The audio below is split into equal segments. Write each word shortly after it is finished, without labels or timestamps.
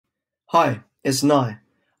Hi, it's Genei.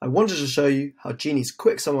 I wanted to show you how Genei's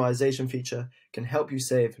quick summarization feature can help you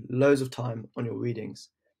save loads of time on your readings.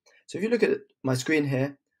 So if you look at my screen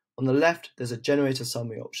here, on the left there's a generate a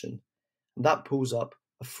summary option, and that pulls up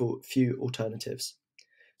a few alternatives.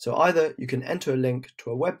 So either you can enter a link to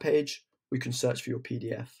a web page, or you can search for your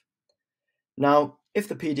PDF. Now, if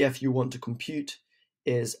the PDF you want to compute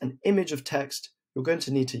is an image of text, you're going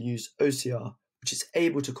to need to use OCR, which is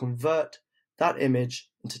able to convert that image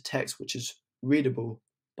into text which is readable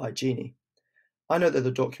by Genei. I know that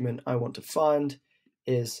the document I want to find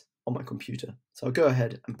is on my computer, so I'll go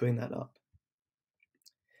ahead and bring that up.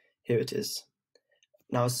 Here it is.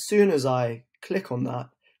 Now, as soon as I click on that,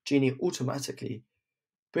 Genei automatically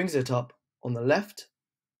brings it up on the left,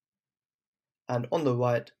 and on the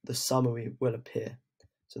right, the summary will appear.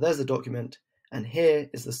 So there's the document, and here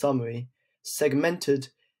is the summary, segmented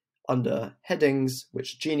under headings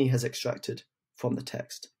which Genei has extracted from the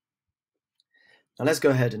text. Now let's go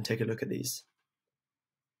ahead and take a look at these.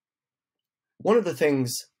 One of the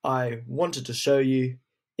things I wanted to show you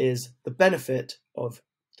is the benefit of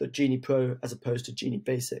the Genei Pro as opposed to Genei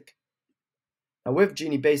Basic. Now with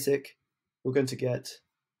Genei Basic, we're going to get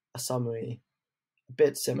a summary a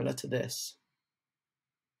bit similar to this.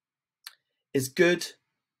 It's good,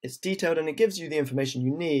 it's detailed, and it gives you the information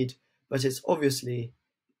you need, but it's obviously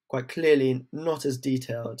quite clearly not as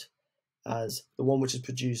detailed as the one which is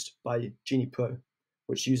produced by Genei Pro,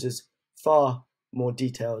 which uses far more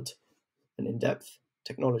detailed and in-depth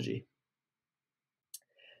technology.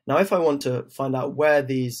 Now, if I want to find out where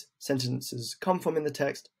these sentences come from in the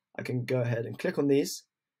text, I can go ahead and click on these,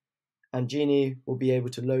 and Genei will be able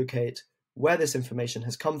to locate where this information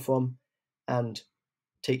has come from and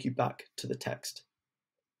take you back to the text.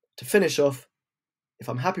 To finish off, if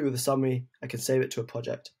I'm happy with the summary, I can save it to a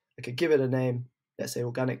project. I could give it a name, let's say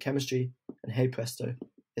organic chemistry, and hey presto,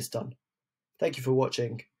 it's done. Thank you for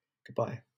watching. Goodbye.